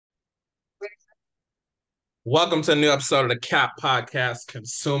Welcome to a new episode of the CAP Podcast,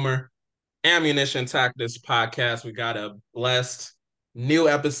 Consumer Ammunition Tactics Podcast. We got a blessed new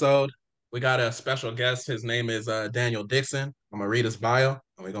episode. We got a special guest. His name is Daniel Dixon. I'm going to read his bio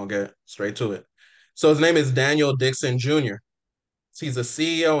and we're going to get straight to it. So, his name is Daniel Dixon Jr. He's the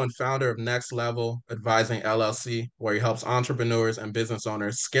CEO and founder of Next Level Advising LLC, where he helps entrepreneurs and business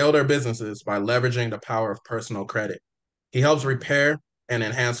owners scale their businesses by leveraging the power of personal credit. He helps repair and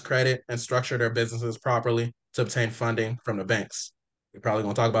enhance credit and structure their businesses properly to obtain funding from the banks. We're probably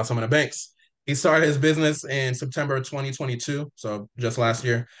going to talk about some of the banks. He started his business in September of 2022, so just last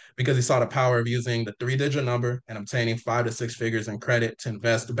year, because he saw the power of using the three-digit number and obtaining 5 to 6 figures in credit to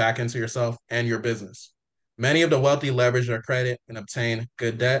invest back into yourself and your business. Many of the wealthy leverage their credit and obtain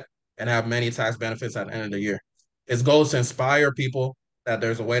good debt and have many tax benefits at the end of the year. His goal is to inspire people that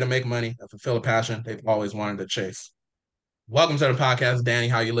there's a way to make money and fulfill a passion they've always wanted to chase. Welcome to the podcast, Danny.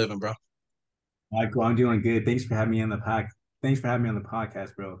 How you living, bro? Michael, I'm doing good. Thanks for having me on the pack. Thanks for having me on the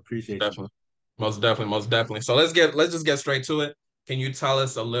podcast, bro. Appreciate you. Definitely. Most definitely, most definitely. So let's just get straight to it. Can you tell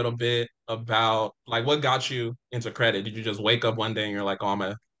us a little bit about like what got you into credit? Did you just wake up one day and you're like, oh, I'm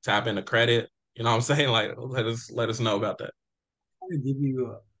gonna tap into credit? You know what I'm saying? Like let us know about that. I'm gonna give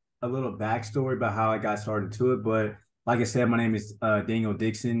you a little backstory about how I got started to it, but like I said, my name is Daniel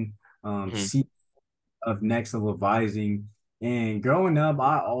Dixon, Hmm. CEO of Next Level Advising. And growing up,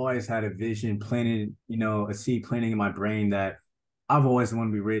 I always had a vision planted, a seed planting in my brain that I've always wanted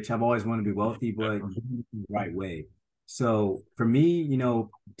to be rich. I've always wanted to be wealthy, but the right way. So for me,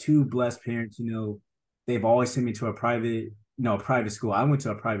 two blessed parents, they've always sent me to a private school. I went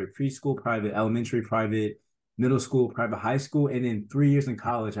to a private preschool, private elementary, private middle school, private high school, and then 3 years in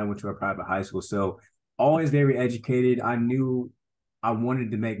college, I went to a private high school. So always very educated. I knew I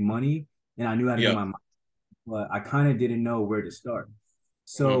wanted to make money and I knew how to get Yep. my money, but I kind of didn't know where to start. Hmm.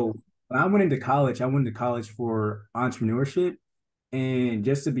 So when I went into college, I went to college for entrepreneurship. And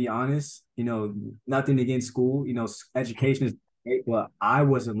just to be honest, nothing against school, education is great, but I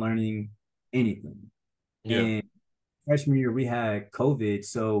wasn't learning anything. Yeah. And freshman year, we had COVID,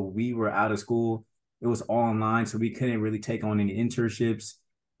 so we were out of school. It was all online, so we couldn't really take on any internships.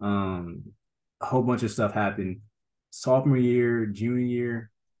 Um, a whole bunch of stuff happened. Sophomore year, junior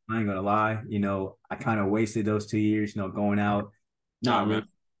year, I ain't gonna lie, I kind of wasted those 2 years, going out, Oh not really. man.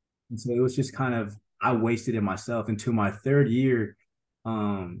 And so it was just kind of I wasted it myself until my third year.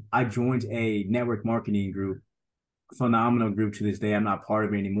 I joined a network marketing group, phenomenal group to this day. I'm not part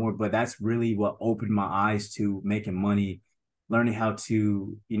of it anymore, but that's really what opened my eyes to making money, learning how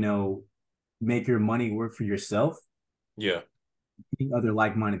to, make your money work for yourself, Yeah. meeting other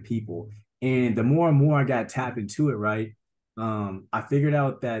like-minded people. And the more and more I got tapped into it, right? I figured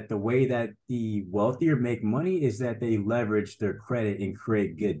out that the way that the wealthier make money is that they leverage their credit and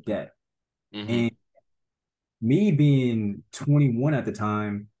create good debt. Hmm. And me being 21 at the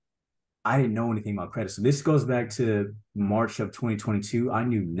time, I didn't know anything about credit. So this goes back to March of 2022. I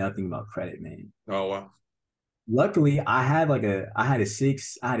knew nothing about credit, man. Oh wow. Luckily, I had a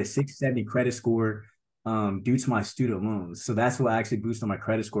 670 credit score due to my student loans. So that's what actually boosted my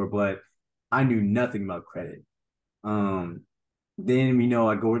credit score, but I knew nothing about credit. Um then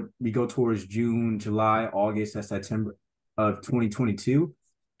we go towards June, July, August, and September of 2022.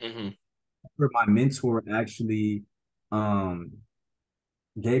 Hmm. Where my mentor actually um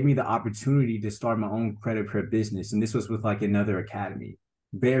gave me the opportunity to start my own credit repair business. And this was with like another academy.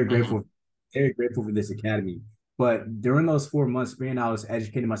 Very Hmm. grateful, very grateful for this academy. But during those 4 months, man, I was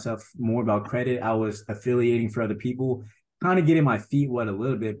educating myself more about credit. I was affiliating for other people, kind of getting my feet wet a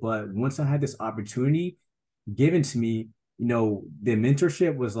little bit. But once I had this opportunity given to me, the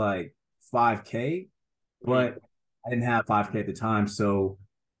mentorship was like 5K, Hmm. but I didn't have 5K at the time. So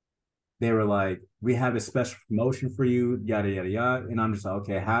they were like, we have a special promotion for you, yada, yada, yada. And I'm just like,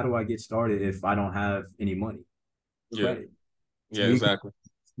 okay, how do I get started if I don't have any money? Yeah. Credit. So Yeah. Exactly.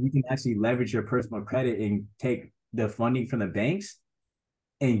 you can actually leverage your personal credit and take the funding from the banks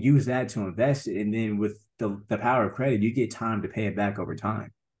and use that to invest it. And then with the power of credit, you get time to pay it back over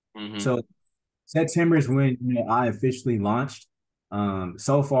time. Hmm. So September is when I officially launched.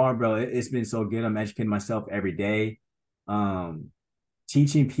 So far, bro, it's been so good. I'm educating myself every day. Um,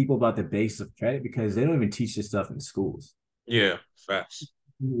 Teaching people about the basics of credit because they don't even teach this stuff in schools. Yeah. Facts.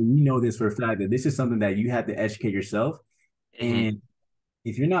 You know this for a fact that this is something that you have to educate yourself. Hmm. And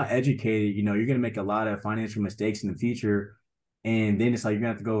if you're not educated, you're going to make a lot of financial mistakes in the future. And then it's like you're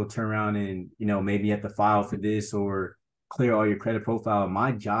going to have to go turn around and, maybe you have to file for this or clear all your credit profile.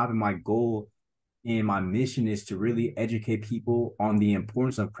 My job and my goal and my mission is to really educate people on the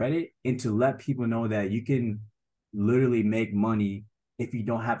importance of credit and to let people know that you can literally make money if you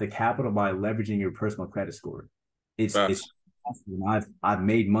don't have the capital by leveraging your personal credit score. It's Facts. I've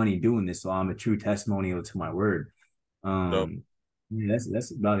made money doing this, so I'm a true testimonial to my word. Dope. Um, yeah,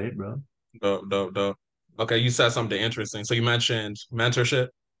 that's about it, bro. Dope, dope, dope. Okay, you said something interesting. So you mentioned mentorship.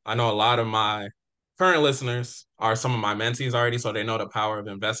 I know a lot of my current listeners are some of my mentees already, so they know the power of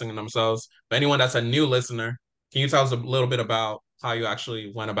investing in themselves. But anyone that's a new listener, can you tell us a little bit about how you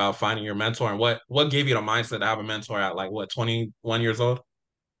actually went about finding your mentor and what gave you the mindset to have a mentor at like what, 21 years old?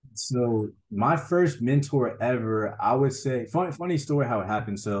 So my first mentor ever, I would say, funny story how it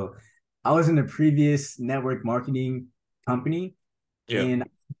happened. So I was in a previous network marketing company, Yeah, and I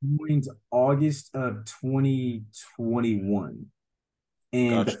joined August of 2021.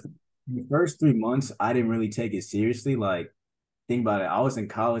 And gotcha. the first 3 months, I didn't really take it seriously. Like, think about it. I was in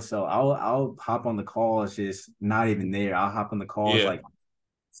college, so I'll hop on the calls, just not even there. I'll hop on the calls Yeah, like,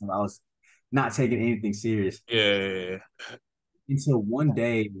 so I was not taking anything serious yeah, yeah, yeah. until one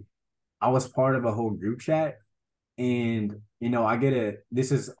day I was part of a whole group chat, and I get it.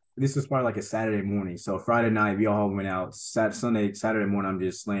 This was probably like a Saturday morning. So Friday night we all went out. Saturday morning, I'm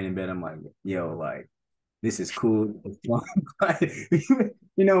just laying in bed. I'm like, yo, like this is cool.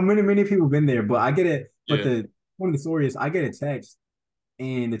 Many people been there, but I get it. But Yeah. the one of the story is I get a text,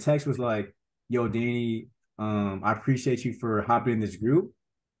 and the text was like, "Yo, Danny, I appreciate you for hopping in this group.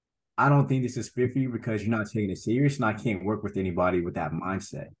 I don't think this is fit for you because you're not taking it serious, and I can't work with anybody with that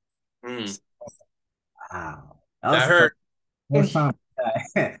mindset." Mm, Wow, that was that the first hurt. first time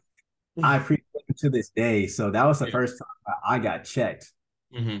I appreciate it to this day. So that was the Yeah. first time I got checked.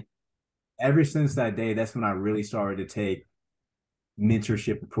 Hmm. Ever since that day, that's when I really started to take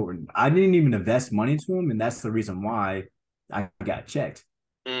mentorship important. I didn't even invest money into them, and that's the reason why I got checked.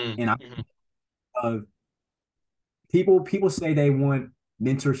 Mm, And hmm. uh, people say they want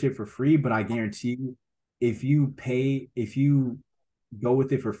mentorship for free, but I guarantee you, if you go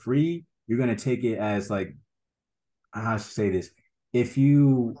with it for free, you're gonna take it as like, how should I say this? It's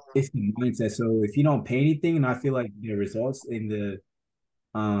the mindset. So if you don't pay anything, and I feel like the results in the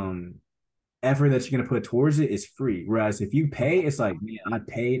um effort that you're gonna put towards it is free. Whereas if you pay, it's like,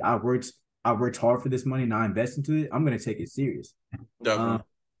 man, I worked hard for this money and I invest into it. I'm gonna take it serious. Um,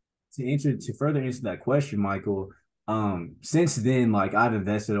 Definitely. to further answer that question, Michael, since then, like I've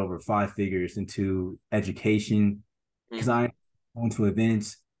invested over 5 figures into education because Mm, I go to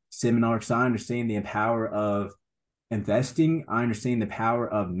events, seminars. So I understand the power of investing. I understand the power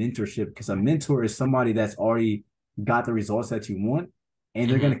of mentorship because a mentor is somebody that's already got the results that you want,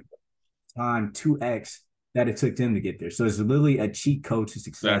 and they're hmm. gonna time 2x that it took them to get there. So it's literally a cheat code to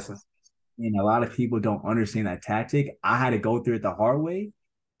success. Exactly. And a lot of people don't understand that tactic. I had to go through it the hard way.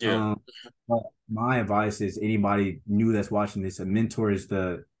 Yeah. Um, but my advice is anybody new that's watching this, a mentor is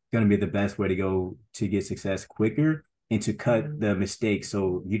the going to be the best way to go to get success quicker and to cut the mistakes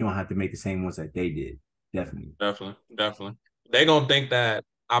so you don't have to make the same ones that they did. Definitely. Definitely, definitely. They gonna think that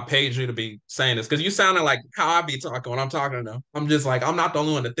I paid you to be saying this because you sounded like how I be talking when I'm talking to them. I'm just like I'm not the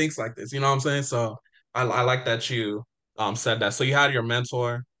only one that thinks like this. You know what I'm saying? So I like that you said that. So you had your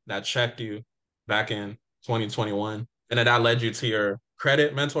mentor that checked you back in 2021, and then that led you to your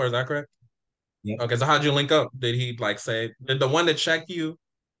credit mentor. Is that correct? Yep. Okay. So how'd you link up? Did he like say did the one that checked you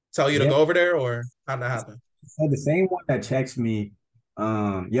tell you to Yep. go over there, or how'd that happen? So the same one that checks me,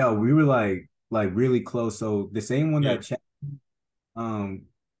 yeah, we were like really close. So the same one Yeah. that checked, um,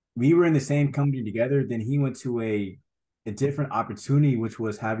 we were in the same company together. Then he went to a different opportunity, which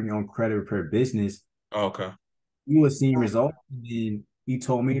was having your own credit repair business. Okay. He was seeing results, and then he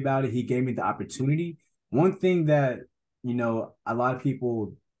told me about it. He gave me the opportunity. One thing that a lot of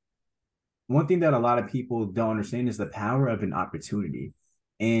people, one thing that a lot of people don't understand is the power of an opportunity.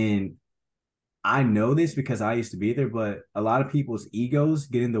 And I know this because I used to be there, but a lot of people's egos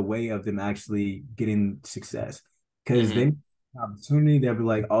get in the way of them actually getting success. Because Mm-hmm. they opportunity, they'll be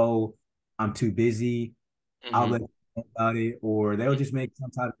like, "Oh, I'm too busy. I'll Mm-hmm. let you know about it," or they'll just make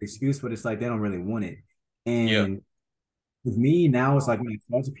some type of excuse, but it's like they don't really want it. Yeah. And with me now, it's like when I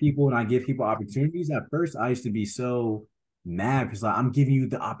talk to people and I give people opportunities. At first, I used to be so mad because like I'm giving you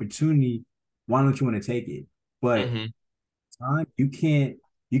the opportunity. Why don't you want to take it? But Mm-hmm. time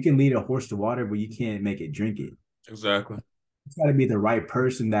you can lead a horse to water, but you can't make it drink it. Exactly. It's got to be the right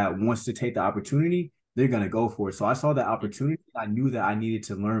person that wants to take the opportunity. They're gonna go for it. So I saw that opportunity. I knew that I needed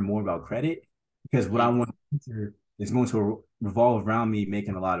to learn more about credit because what I Mm-hmm. want in the future is going to revolve around me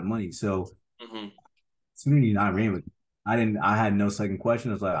making a lot of money. So Mm-hmm. opportunity, and I ran with it. I didn't. I had no second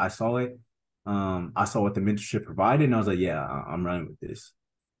question. I was like, I saw it. I saw what the mentorship provided, and I was like, yeah, I'm running with this,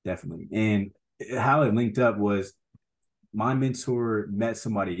 definitely. And how it linked up was my mentor met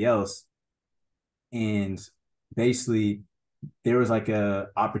somebody else, and basically there was like a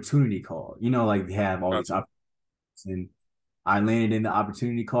opportunity call. Like they have all these Gotcha. opportunities, and I landed in the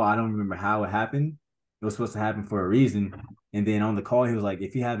opportunity call. I don't remember how it happened. It was supposed to happen for a reason. And then on the call, he was like,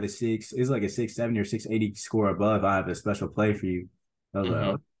 if you have it's like a 670 or 680 score above, I have a special play for you. I was like, Mm-hmm.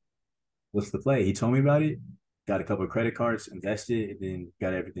 oh, what's the play? He told me about it, got a couple of credit cards, invested, and then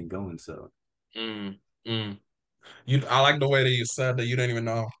got everything going. So Mm, mm. I like the way that you said that you didn't even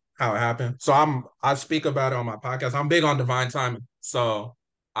know how it happened. So I speak about it on my podcast. I'm big on divine timing. So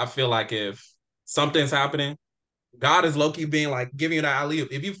I feel like if something's happening, God is low key being like giving you that alley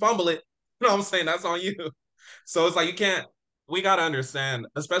oop. If you fumble it, you know what I'm saying? That's on you. So it's like you can't. We gotta understand,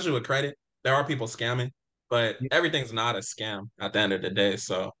 especially with credit, there are people scamming, but yeah. everything's not a scam at the end of the day.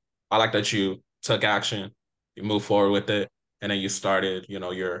 So I like that you took action, you moved forward with it, and then you started,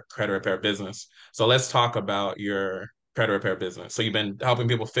 your credit repair business. So let's talk about your credit repair business. So you've been helping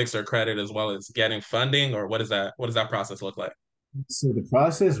people fix their credit as well as getting funding, or what is that? What does that process look like? So the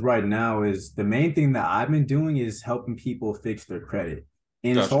process right now is the main thing that I've been doing is helping people fix their credit.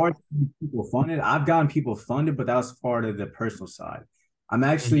 And as Gotcha. far as people funded, I've gotten people funded, but that was part of the personal side. I'm Hmm.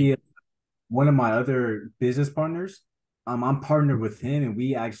 actually one of my other business partners. I'm partnered with him, and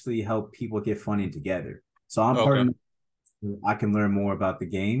we actually help people get funding together. So I'm Okay. partnered. I can learn more about the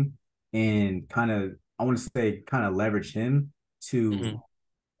game and I want to say, kind of leverage him to Hmm.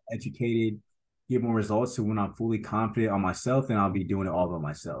 educated, get more results. So when I'm fully confident on myself, then I'll be doing it all by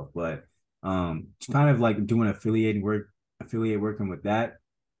myself. But it's kind of like doing affiliate working with that.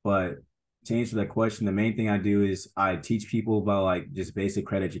 But to answer that question, the main thing I do is I teach people about like just basic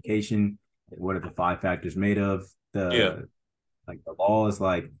credit education. What are the five factors made of? Yeah. The laws,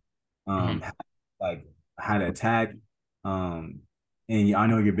 Hmm. um like how to attack. Um and I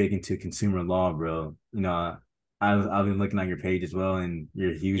know you're big into consumer law, bro. I've been looking at your page as well, and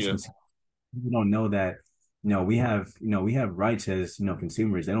you're a huge Yeah. consumer. People don't know that we have rights as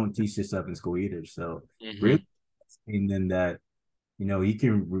consumers. They don't teach this stuff in school either. So really, Hmm. and then that you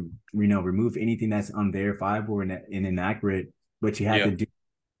can remove anything that's unverifiable and inaccurate, but you have Yeah. to do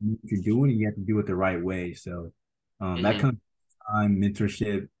what you're doing, and you have to do it the right way. So that Hmm. comes with time,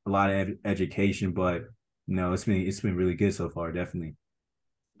 mentorship, a lot of education, but it's been really good so far, definitely.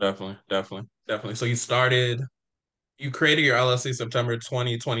 Definitely, definitely, definitely. So you created your LLC September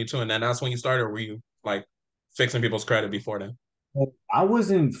 2022, and then that's when you started, or were you like fixing people's credit before then? Well, I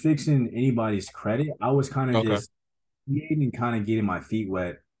wasn't fixing anybody's credit. I was kind of Okay, just creating, kind of getting my feet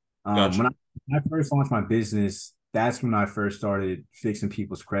wet. gotcha. When I first launched my business, that's when I first started fixing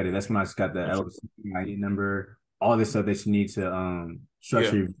people's credit. That's when I just got the Gotcha. LLC ID number, all this stuff that you need to Yeah.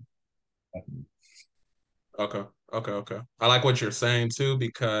 structure. Okay. Okay. Okay. I like what you're saying too,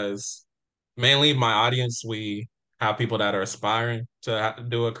 because mainly my audience, we have people that are aspiring to have to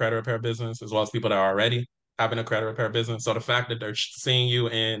do a credit repair business, as well as people that are already having a credit repair business. So the fact that they're seeing you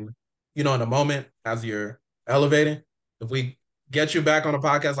in the moment as you're elevating, if we get you back on a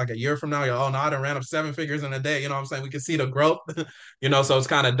podcast like a year from now, you're, oh no, I done ran up seven figures in a day. You know what I'm saying? We can see the growth, so it's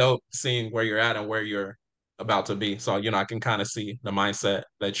kind of dope seeing where you're at and where you're about to be. So, I can kind of see the mindset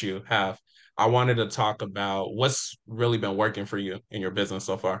that you have. I wanted to talk about what's really been working for you in your business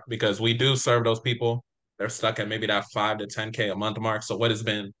so far, because we do serve those people. They're stuck at maybe that 5 to 10K a month mark. So what has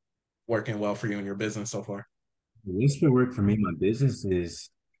been working well for you in your business so far? What's been work for me, my business is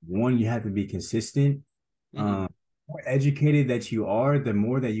one, you have to be consistent. Hmm. Um, more educated that you are, the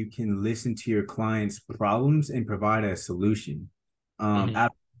more that you can listen to your clients' problems and provide a solution. Hmm.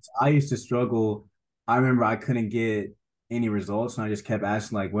 I used to struggle. I remember I couldn't get any results, and I just kept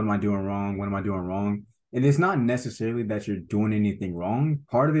asking, like, what am I doing wrong? What am I doing wrong? And it's not necessarily that you're doing anything wrong.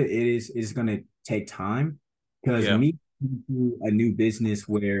 Part of it is going to take time because Yeah. me into a new business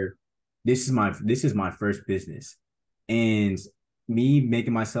where this is my first business, and me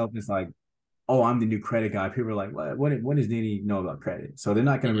making myself just like, oh, I'm the new credit guy. People are like, what does Danny know about credit? So they're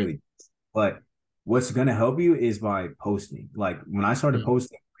not gonna Hmm. really. But what's gonna help you is by posting. Like when I started Hmm.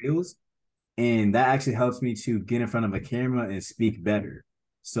 posting reels, and that actually helps me to get in front of a camera and speak better.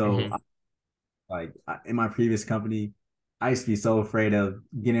 So Hmm. in my previous company, I used to be so afraid of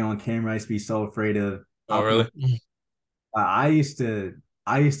getting on camera. I used to be so afraid of Oh, really? I used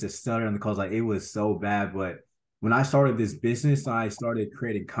to stutter on the calls, like it was so bad. But when I started this business, I started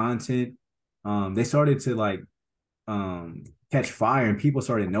creating content. They started to um catch fire, and people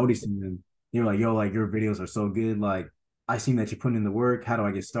started noticing them. They were like, "Yo, like your videos are so good. Like I seen that you're putting in the work. How do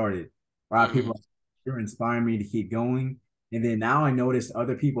I get started?" Right? Hmm. People, you're inspiring me to keep going. And then now I notice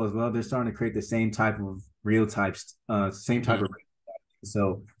other people as well. They're starting to create the same type of real types, same type Hmm. of.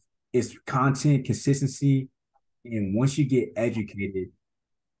 So it's content consistency, and once you get educated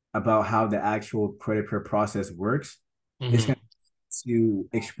about how the actual credit repair process works, it's Hmm. going to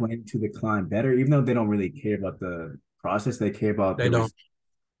explain to the client better, even though they don't really care about the process. They care about They the don't. results.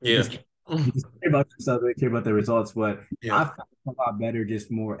 They Yeah. they just care about themselves. They care about the results. But Yeah. I feel a lot better,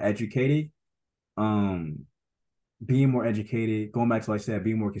 just more educated. Um, Being more educated, going back to what I said,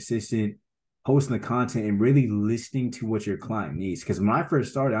 being more consistent, posting the content and really listening to what your client needs. Because when I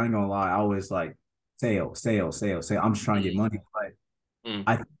first started, I ain't gonna lie, I was like, sale, sale, sale, sale. I'm just trying to get money. But Mm-hmm.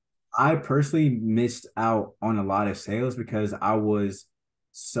 I I personally missed out on a lot of sales because I was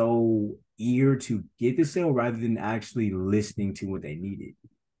so eager to get the sale rather than actually listening to what they needed.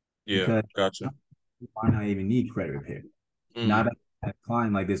 Yeah. Because Gotcha. why not even need credit repair? Mm. Not had a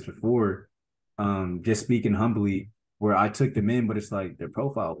client like this before. Just speaking humbly, where I took them in, but it's like their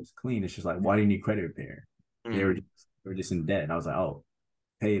profile was clean. It's just like, why do you need credit repair? They Mm. were just, they were just in debt. And I was like, oh,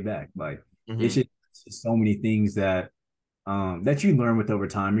 pay it back. Like Mm-hmm. it's just so many things that you learn with over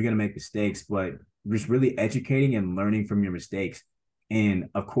time. You're gonna make mistakes, but just really educating and learning from your mistakes. And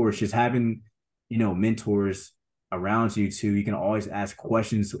of course, just having, mentors around you too. You can always ask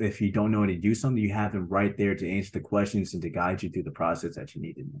questions if you don't know how to do something. You have them right there to answer the questions and to guide you through the process that you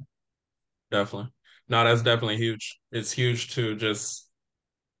need to know. Definitely. No, that's definitely huge. It's huge to just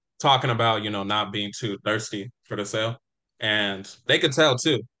talking about, not being too thirsty for the sale. And they could tell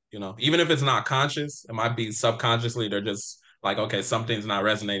too, even if it's not conscious, it might be subconsciously, they're just like, okay, something's not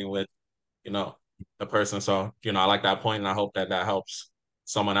resonating with, you know, the person. So, I like that point, and I hope that that helps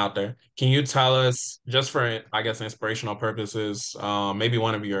someone out there. Can you tell us, just for, I guess, inspirational purposes, maybe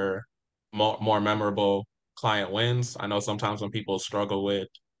one of your more memorable client wins? I know sometimes when people struggle with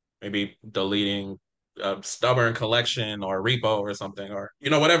maybe deleting a stubborn collection or repo or something, or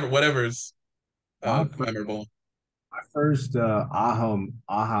whatever's My first, memorable. my first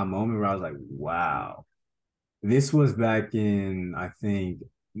aha moment where I was like, wow. This was back in, I think,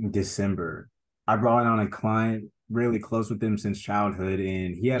 December. I brought on a client really close with him since childhood,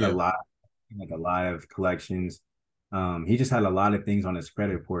 and he had Yeah, a lot of collections. He just had a lot of things on his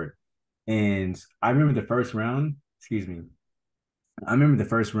credit report. And I remember the first round, excuse me, I remember the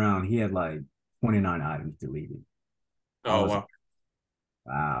first round, he had like 29 items deleted. I oh was like, wow.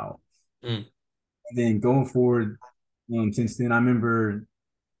 wow. Mm, And then going forward, since then, I remember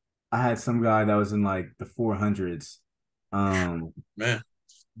I had some guy that was in like the 400s. Um, man,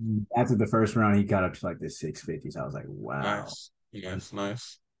 After the first round, he got up to like the 650s. I was like, wow. nice,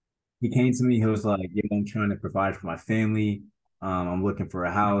 nice. He came to me. He was like, yeah, I'm trying to provide for my family. I'm looking for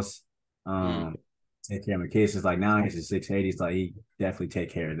a house. Mm, Um, Take care of my kids. It's like now he's at 680s. Like he definitely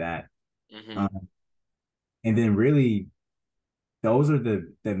take care of that. mm-hmm. Um, and then really, those are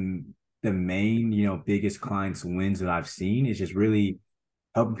the main, biggest clients wins that I've seen. Is just really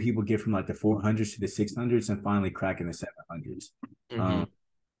helping people get from like the 400s to the 600s and finally cracking the 700s. Mm-hmm.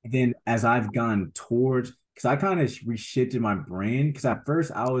 Then as I've gone towards, because I kind of reshifted my brand, because at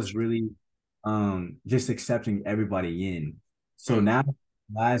first I was really just accepting everybody in. So Mm, now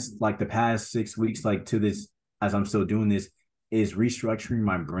last like the past 6 weeks, like to this, as I'm still doing this, is restructuring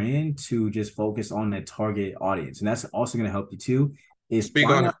my brand to just focus on the target audience. And that's also going to help you too, is speak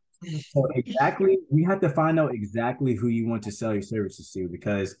find on out. it. So exactly, we have to find out exactly who you want to sell your services to,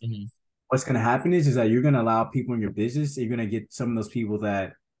 because Mm-hmm. what's going to happen is that you're going to allow people in your business. You're going to get some of those people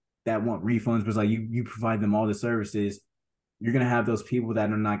that want refunds, but like you provide them all the services. You're going to have those people that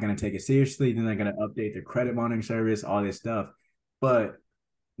are not going to take it seriously. Then they're going to update their credit monitoring service, all this stuff. But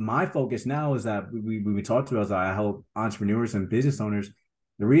my focus now is that we talked about is that I help entrepreneurs and business owners.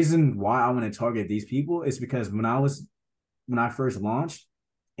 The reason why I want to target these people is because when I first launched,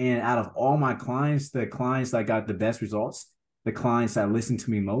 and out of all my clients, the clients that got the best results, the clients that listened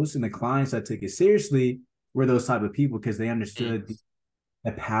to me most, and the clients that took it seriously were those type of people because they Mm, understood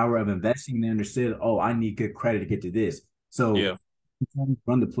the power of investing. They understood, oh, I need good credit to get to this. So yeah.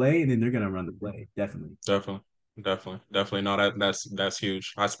 run the play, and then they're gonna run the play. Definitely. Definitely, definitely. No, that's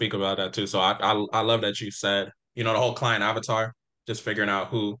huge. I speak about that too. So I love that you said, the whole client avatar, just figuring out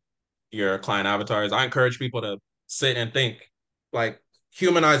who your client avatar is. I encourage people to sit and think, like,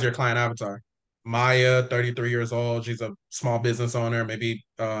 humanize your client avatar. Maya, 33 years old, she's a small business owner. Maybe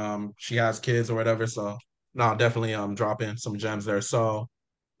she has kids or whatever. So no, definitely drop in some gems there. So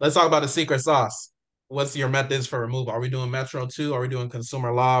let's talk about the secret sauce. What's your methods for removal? Are we doing Metro 2? Are we doing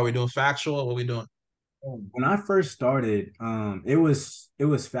consumer law? Are we doing factual? What are we doing? When I first started, it was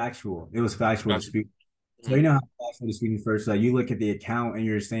factual. It was factual Gotcha. dispute. So Mhm. you know how factual disputing first, like you look at the account and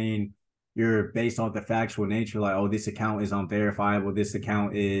you're saying you're based on the factual nature, like, oh, this account is unverifiable, this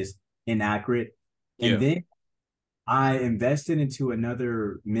account is inaccurate. And Yeah. then I invested into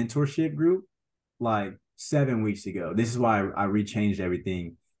another mentorship group like 7 weeks ago. This is why I rechanged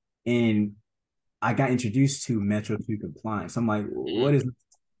everything. And I got introduced to Metro 2 compliance. I'm like, what is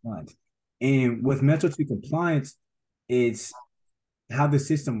compliance? And with Metro 2 compliance, it's how the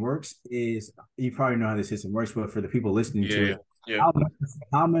system works is you probably know how the system works, but for the people listening to Yeah, it, yeah, how,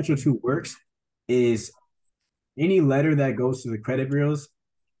 how Metro 2 works is any letter that goes to the credit bureaus,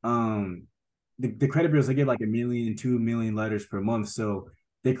 um, the credit bureaus, they get like 1 million, 2 million letters per month. So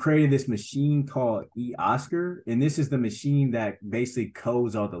they created this machine called Oscar, and this is the machine that basically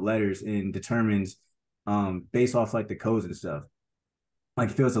codes all the letters and determines based off like the codes and stuff.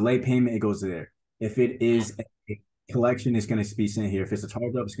 Like if it was a late payment, it goes there. If it is a collection, it's going to be sent here. If it's a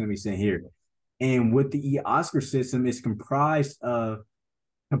charge up, it's going to be sent here. And with the Oscar system, it's comprised of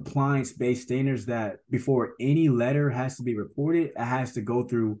compliance-based standards that before any letter has to be reported, it has to go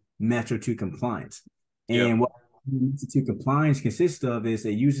through Metro 2 compliance. yep. And what Metro 2 compliance consists of is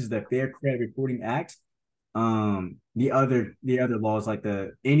it uses the Fair Credit Reporting Act, the other laws like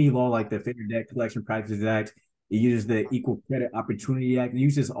the any law like the Fair Debt Collection Practices Act. It uses the Equal Credit Opportunity Act. It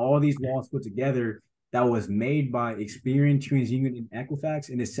uses all these laws put together that was made by Experian, TransUnion, and Equifax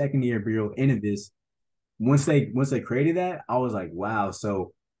in the second year Bureau Innovis. Once they created that, I was like, wow.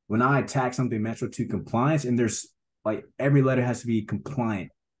 So when I attack something Metro 2 compliance, and there's like every letter has to be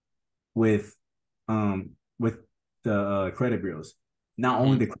compliant with with the credit bureaus. Not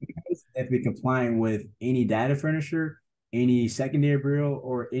only Mm-hmm. the credit bureaus, they have to be compliant with any data furnisher, any secondary bureau,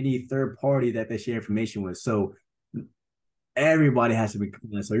 or any third party that they share information with. So everybody has to be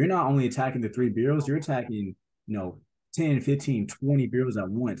compliant. So you're not only attacking the three bureaus, you're attacking, 10, 15, 20 bureaus at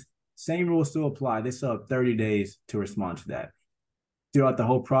once. Same rules still apply. They still have 30 days to respond to that. Throughout the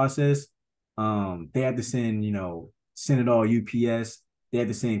whole process, they had to send it all UPS. They had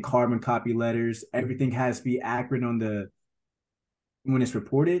to send carbon copy letters. Everything has to be accurate on the when it's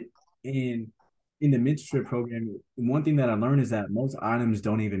reported. And in the mentorship program, one thing that I learned is that most items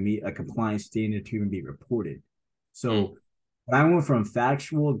don't even meet a compliance standard to even be reported. So I went from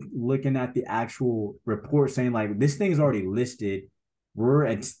factual, looking at the actual report, saying like this thing's already listed.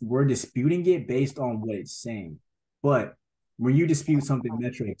 We're disputing it based on what it's saying. But when you dispute something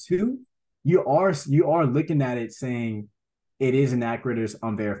Metro 2, you are looking at it saying it is inaccurate, it's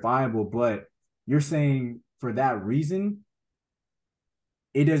unverifiable, but you're saying for that reason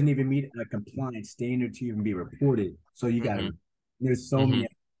it doesn't even meet a compliance standard to even be reported. So you got Mm-hmm. to there's so Mm-hmm. many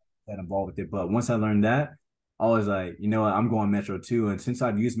that involved with it. But once I learned that, I was like, you know what, I'm going Metro 2. And since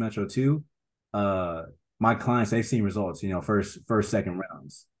I've used Metro 2, uh my clients they've seen results, first, second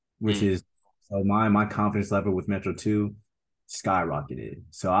rounds, which Mm. is so my confidence level with Metro 2 skyrocketed.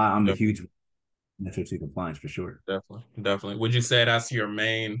 So I'm a Definitely, huge Metro 2 compliance for sure. definitely, definitely. Would you say that's your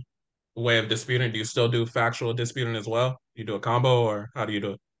main way of disputing? Do you still do factual disputing as well? You do a combo, or how do you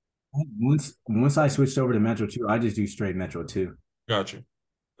do it? Once I switched over to Metro 2, I just do straight Metro 2. Gotcha.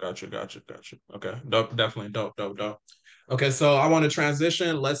 Gotcha, gotcha, gotcha. Okay. Dope, definitely dope, dope, dope. Okay, so I want to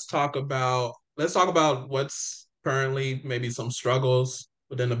transition. Let's talk about what's currently maybe some struggles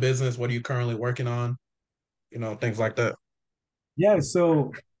within the business. What are you currently working on? Things like that. Yeah,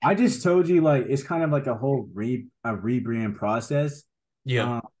 so I just told you like it's kind of like a whole rebrand process.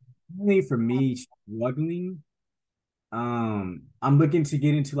 Yeah. Um, Only for me struggling, I'm looking to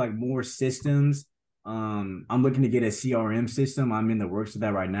get into like more systems. I'm looking to get a CRM system. I'm in the works of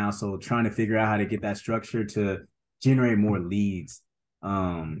that right now. So trying to figure out how to get that structure to generate more leads.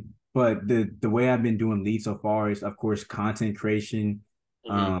 But the way I've been doing leads so far is of course content creation,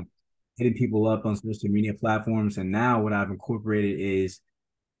 Mm-hmm. um, hitting people up on social media platforms. And now what I've incorporated is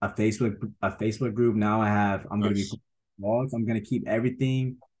a Facebook group. Now I'm gonna be Nice. blogs. I'm gonna keep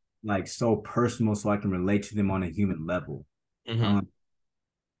everything like so personal so I can relate to them on a human level. Mm-hmm. Um,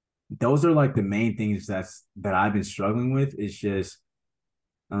 those are like the main things that I've been struggling with is just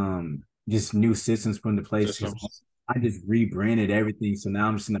new systems put into place because Systems. I just rebranded everything. So now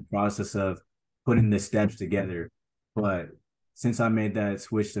I'm just in the process of putting the steps together. But since I made that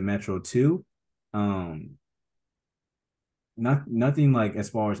switch to Metro 2, um, nothing like as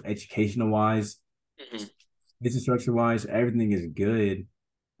far as educational wise, Mm-hmm. business structure wise, everything is good.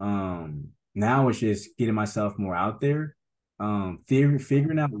 Now it's just getting myself more out there,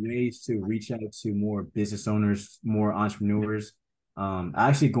 figuring out ways to reach out to more business owners, more entrepreneurs.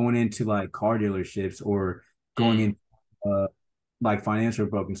 Actually going into like car dealerships or going Mm-hmm. in like financial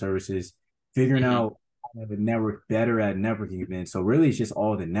broking services, figuring Mm-hmm. out how to network better at networking events. So really, it's just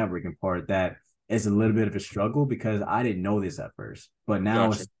all the networking part that is a little bit of a struggle because I didn't know this at first, but now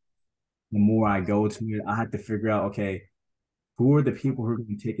Gotcha. it's the more I go to it, I have to figure out, okay, who are the people who are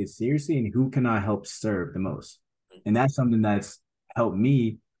going to take it seriously and who can I help serve the most? And that's something that's helped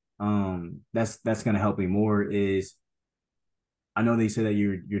me. That's going to help me more is I know they say that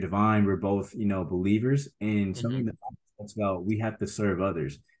you're divine. We're both, believers, and Hmm. something that talks about we have to serve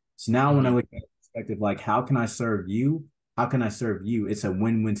others. So now when I Hmm. look at the perspective, like how can I serve you? How can I serve you? It's a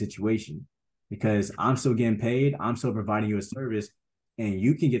win-win situation because I'm still getting paid, I'm still providing you a service, and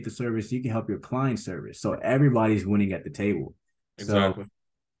you can get the service, you can help your client service. So everybody's winning at the table. So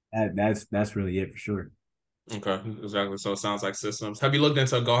Exactly. that's really it for sure. Okay, exactly. So it sounds like systems. Have you looked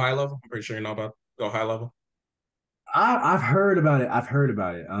into Go High Level? I'm pretty sure you know about Go High Level. I've heard about it. I've heard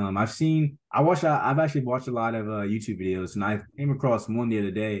about it. I've actually watched a lot of YouTube videos, and I came across one the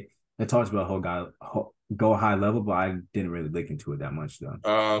other day that talks about go high level, but I didn't really look into it that much though.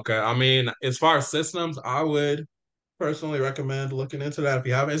 Okay. I mean, as far as systems, I would personally recommend looking into that if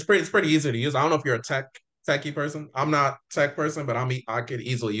you haven't. It's pretty easy to use. I don't know if you're a techie person. I'm not tech person, but I could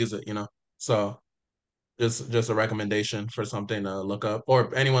easily use it, you know. So just a recommendation for something to look up.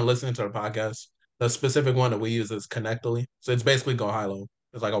 Or anyone listening to the podcast. The specific one that we use is Connectly. So it's basically Go High Level.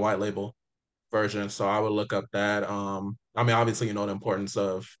 It's like a white label version. So I would look up that. I mean, obviously, you know the importance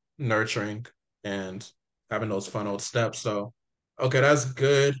of nurturing and having those funneled steps. So, okay, that's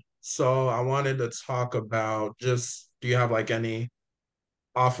good. So I wanted to talk about just do you have like any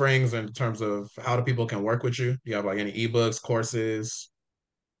offerings in terms of how the people can work with you? Do you have like any ebooks, courses?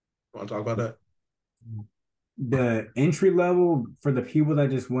 Want to talk about that? The entry level for the people that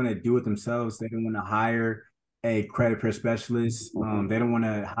just want to do it themselves, they don't want to hire a credit repair specialist. They don't want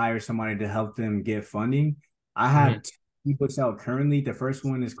to hire somebody to help them get funding. I Hmm. have two ebooks out currently. The first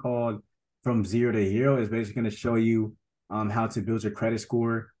one is called From Zero to Hero. It's basically going to show you how to build your credit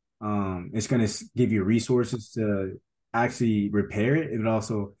score. It's going to give you resources to actually repair it. It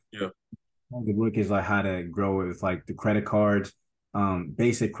also Yeah. the book is like how to grow it with like the credit cards,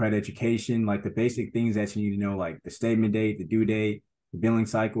 basic credit education, like the basic things that you need to know, like the statement date, the due date, the billing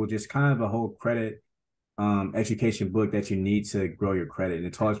cycle, just kind of a whole credit education book that you need to grow your credit. And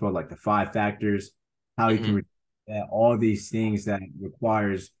it talks about like the five factors, how you Hmm. can all these things that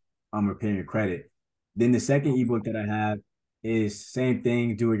requires repairing your credit. Then the second ebook that I have is same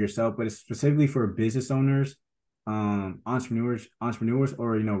thing, do it yourself, but it's specifically for business owners, entrepreneurs,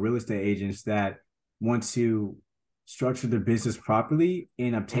 or real estate agents that want to structure their business properly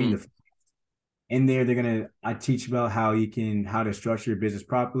and obtain Hmm. the in there. I teach about how to structure your business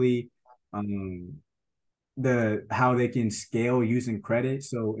properly, um, the how they can scale using credit.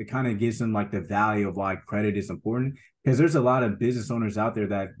 So it kind of gives them like the value of why credit is important. Because there's a lot of business owners out there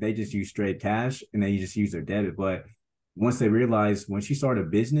that they just use straight cash and they just use their debit. But once you start a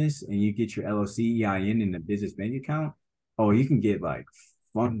business and you get your LLC EIN and a business bank account, oh, you can get like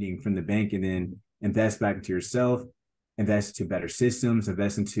funding from the bank and then invest back into yourself, invest into better systems,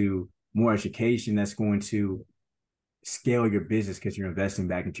 invest into more education that's going to scale your business because you're investing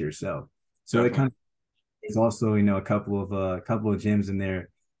back into yourself. So it kind Definitely. of there's also, a couple of gyms in there.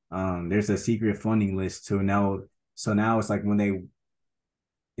 There's a secret funding list. So now it's like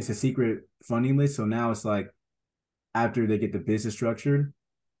it's a secret funding list. So now it's like after they get the business structured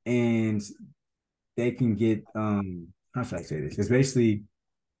and they can get how should I say this? It's basically,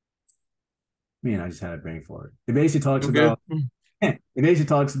 man, I just had a brain for it. It basically talks I'm good. about it basically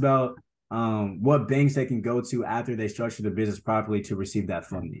talks about what banks they can go to after they structure the business properly to receive that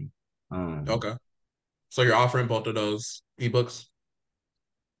funding. Um, Okay. So you're offering both of those ebooks?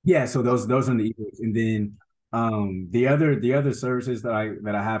 Yeah, so those are the ebooks, and then the other services that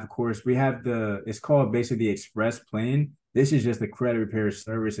I have, of course, we have it's called basically the Express Plan. This is just the credit repair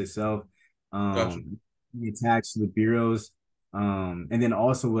service itself. Gotcha. You attach to the bureaus, and then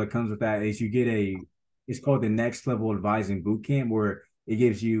also what comes with that is you get it's called the Next Level Advising Boot Camp, where it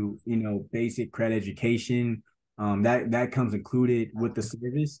gives you basic credit education. That comes included with the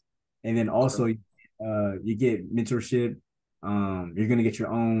service, and then Okay. also you get mentorship. You're gonna get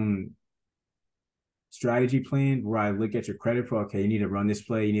your own strategy plan where I look at your credit pro. Okay, you need to run this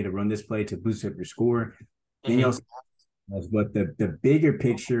play, you need to run this play to boost up your score. Then you Hmm. also but the bigger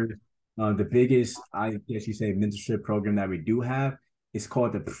picture, the biggest I guess you say mentorship program that we do have is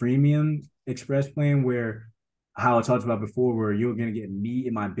called the Premium Express Plan, where how I talked about before, where you're gonna get me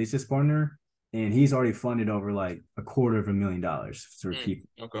and my business partner, and he's already funded over like $250,000 for people.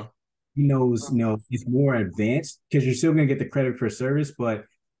 Okay. He knows, it's more advanced because you're still going to get the credit for service, but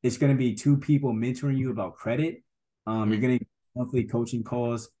it's going to be two people mentoring you about credit. You're Mhm. going to get monthly coaching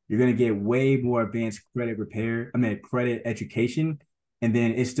calls. You're going to get way more advanced credit repair. I mean, credit education, and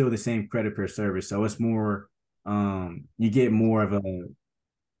then it's still the same credit per service. So it's more, you get more of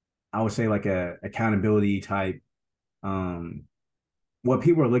I would say like a accountability type, um, what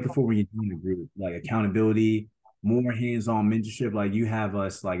people are looking for when you're doing a group, like accountability, more hands-on mentorship. Like you have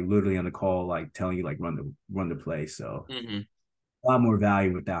us like literally on the call, like telling you like run the play. So Hmm. a lot more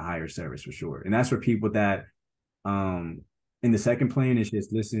value with that higher service for sure. And that's for people that um in the second plan is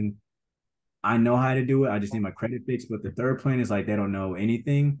just listen, I know how to do it. I just need my credit fixed. But the third plan is like they don't know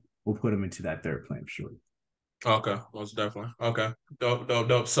anything. We'll put them into that third plan for sure. Okay, most definitely. Okay, dope, dope,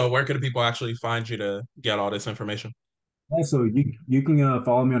 dope. So where can the people actually find you to get all this information? Also, you can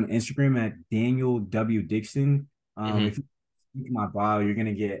follow me on Instagram at Daniel W Dixon. Hmm. If you look at my bio, you're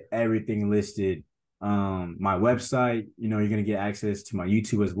gonna get everything listed. My website, you're gonna get access to my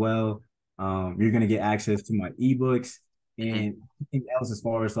YouTube as well. You're gonna get access to my ebooks Hmm. and anything else as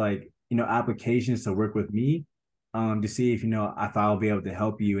far as like applications to work with me. To see if I'll be able to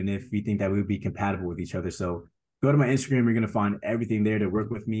help you and if we think that we would be compatible with each other. So go to my Instagram. You're gonna find everything there to work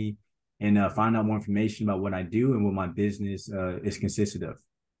with me and find out more information about what I do and what my business is consisted of.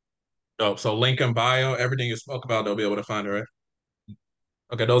 Dope. So link in bio, everything you spoke about, they'll be able to find it, right?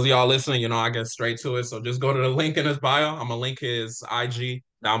 Okay, those of y'all listening, I get straight to it. So just go to the link in his bio. I'm gonna link his IG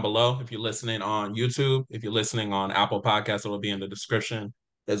down below. If you're listening on YouTube, if you're listening on Apple Podcasts, it will be in the description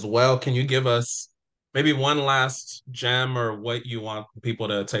as well. Can you give us maybe one last gem or what you want people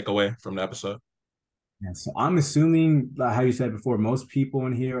to take away from the episode? Yeah, so I'm assuming, like how you said before, most people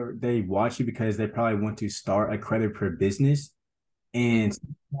in here they watch you because they probably want to start a credit per business. Hmm. And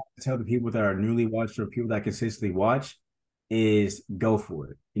tell the people that are newly watched or people that consistently watch is go for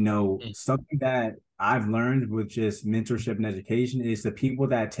it. Something that I've learned with just mentorship and education is the people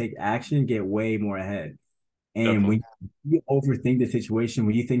that take action get way more ahead. And Definitely. when you overthink the situation,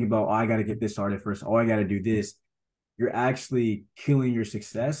 when you think about, oh, I got to get this started first, oh, I got to do this, you're actually killing your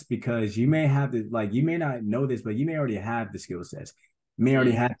success because you may have the, like, you may not know this, but you may already have the skill sets. You may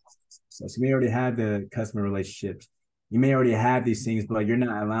already Mm, have success. You may already have the customer relationships. You may already have these things, but you're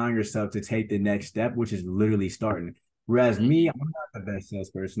not allowing yourself to take the next step, which is literally starting. Whereas me, mhm. I'm not the best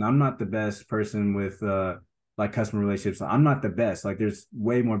salesperson. I'm not the best person with like customer relationships. I'm not the best. Like there's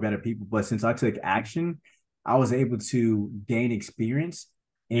way more better people. But since I took action, I was able to gain experience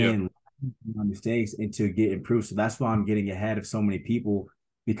Yeah. and my mistakes and to get improved. So that's why I'm getting ahead of so many people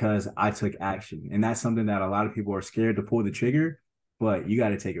because I took action. And that's something that a lot of people are scared to pull the trigger, but you got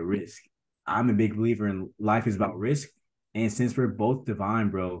to take a risk. I'm a big believer in life is about risk. And since we're both divine,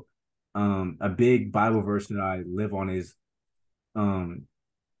 bro, a big Bible verse that I live on is um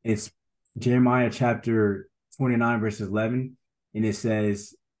it's Jeremiah chapter 29, verses 11. And it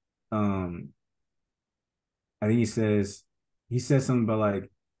says, um, I think he says something about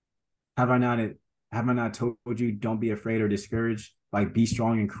like have I not have I not told you don't be afraid or discouraged? Like be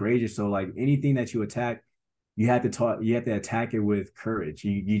strong and courageous. So like anything that you attack, you have to attack it with courage.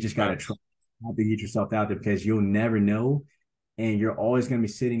 You just gotta try Facts. not to get yourself out there because you'll never know. And you're always gonna be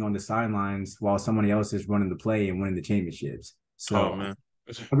sitting on the sidelines while somebody else is running the play and winning the championships. Oh So man.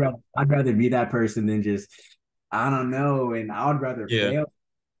 I'd rather be that person than just I don't know. And I would rather Yeah, fail.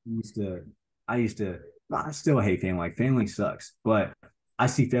 Used to I used to I still hate failing. Like failing sucks, but I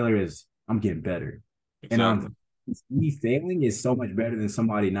see failure as I'm getting better. And exactly. me failing is so much better than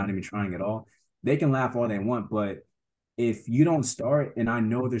somebody not even trying at all. They can laugh all they want, but if you don't start, and I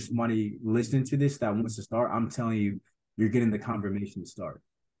know there's somebody listening to this that wants to start, I'm telling you, you're getting the confirmation to start.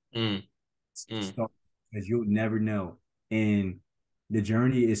 Mm, mm, Start because you'll never know. And the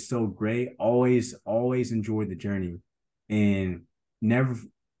journey is so great. Always enjoy the journey. And never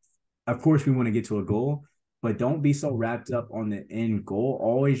of course we want to get to a goal, but don't be so wrapped up on the end goal.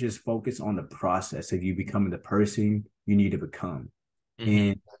 Always just focus on the process of you becoming the person you need to become. mm-hmm.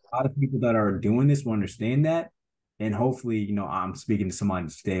 And a lot of people that are doing this will understand that. And hopefully, I'm speaking to somebody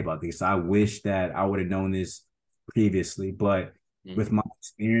today about this. I wish that I would have known this previously, but Mm, with my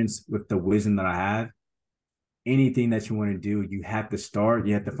experience, with the wisdom that I have, anything that you want to do, you have to start,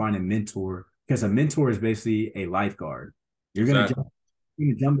 you have to find a mentor because a mentor is basically a lifeguard. You're going to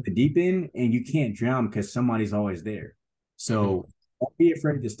exactly. jump in the deep end and you can't drown because somebody's always there. Mm-hmm. So don't be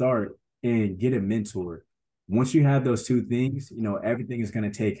afraid to start and get a mentor. Once you have those two things, everything is going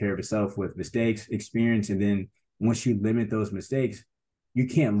to take care of itself with mistakes, experience, and then once you limit those mistakes, you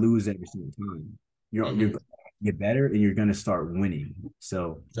can't lose every single time. You're Mm-hmm. going to get better and you're going to start winning.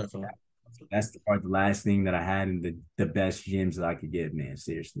 So Definitely. that's the last thing that I had and the best gems that I could get, man.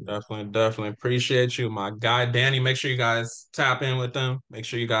 Seriously. Definitely, definitely appreciate you, my guy Danny. Make sure you guys tap in with him. Make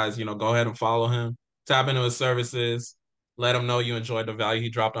sure you guys, go ahead and follow him. Tap into his services. Let him know you enjoyed the value he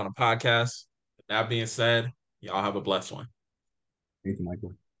dropped on a podcast. That being said, y'all have a blessed one. Thank you,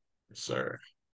 Michael. Yes, sir.